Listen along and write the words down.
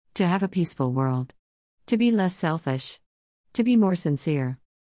To have a peaceful world. To be less selfish. To be more sincere.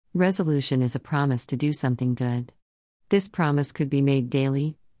 Resolution is a promise to do something good. This promise could be made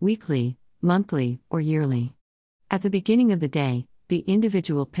daily, weekly, monthly, or yearly. At the beginning of the day, the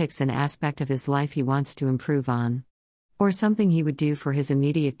individual picks an aspect of his life he wants to improve on, or something he would do for his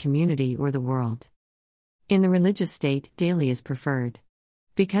immediate community or the world. In the religious state, daily is preferred,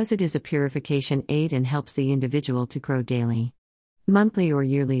 because it is a purification aid and helps the individual to grow daily. Monthly or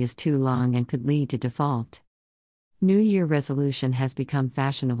yearly is too long and could lead to default. New Year resolution has become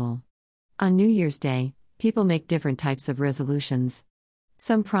fashionable. On New Year's Day, people make different types of resolutions.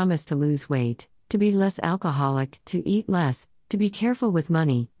 Some promise to lose weight, to be less alcoholic, to eat less, to be careful with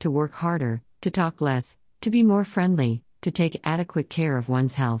money, to work harder, to talk less, to be more friendly, to take adequate care of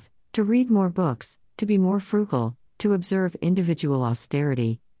one's health, to read more books, to be more frugal, to observe individual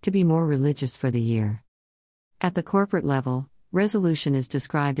austerity, to be more religious for the year. At the corporate level, resolution is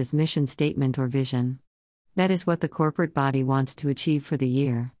described as mission statement or vision. That is what the corporate body wants to achieve for the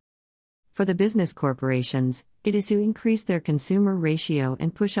year. For the business corporations, it is to increase their consumer ratio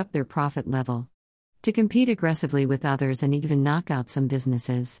and push up their profit level. To compete aggressively with others and even knock out some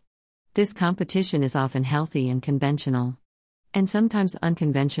businesses. This competition is often healthy and conventional. And sometimes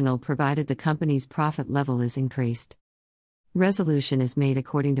unconventional provided the company's profit level is increased. Resolution is made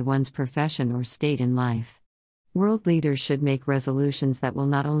according to one's profession or state in life. World leaders should make resolutions that will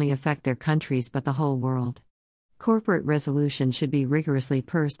not only affect their countries but the whole world. Corporate resolution should be rigorously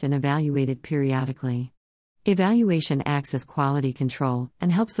pursed and evaluated periodically. Evaluation acts as quality control and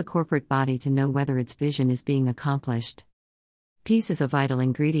helps the corporate body to know whether its vision is being accomplished. Peace is a vital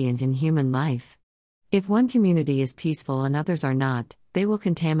ingredient in human life. If one community is peaceful and others are not, they will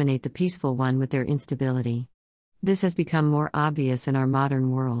contaminate the peaceful one with their instability. This has become more obvious in our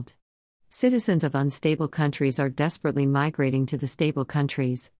modern world. Citizens of unstable countries are desperately migrating to the stable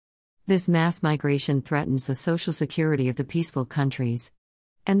countries. This mass migration threatens the social security of the peaceful countries.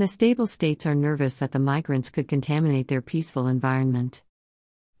 And the stable states are nervous that the migrants could contaminate their peaceful environment.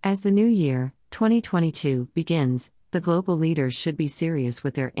 As the new year, 2022, begins, the global leaders should be serious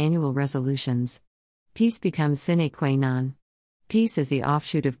with their annual resolutions. Peace becomes sine qua non. Peace is the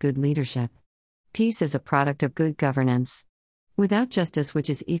offshoot of good leadership. Peace is a product of good governance. Without justice, which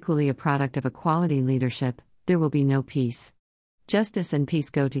is equally a product of equality leadership, there will be no peace. Justice and peace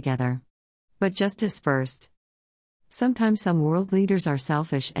go together. But justice first. Sometimes some world leaders are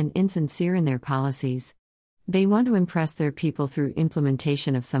selfish and insincere in their policies. They want to impress their people through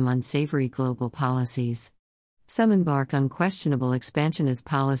implementation of some unsavory global policies. Some embark on questionable expansionist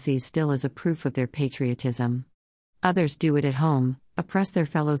policies still as a proof of their patriotism. Others do it at home, oppress their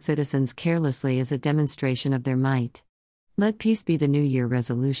fellow citizens carelessly as a demonstration of their might. Let peace be the New Year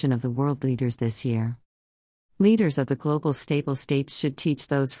resolution of the world leaders this year. Leaders of the global stable states should teach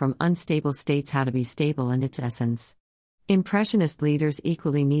those from unstable states how to be stable and its essence. Impressionist leaders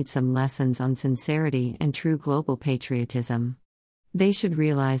equally need some lessons on sincerity and true global patriotism. They should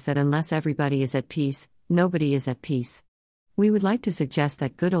realize that unless everybody is at peace, nobody is at peace. We would like to suggest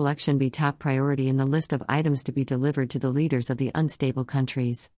that good election be top priority in the list of items to be delivered to the leaders of the unstable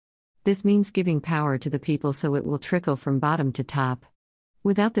countries. This means giving power to the people so it will trickle from bottom to top.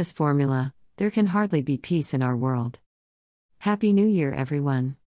 Without this formula, there can hardly be peace in our world. Happy New Year, everyone.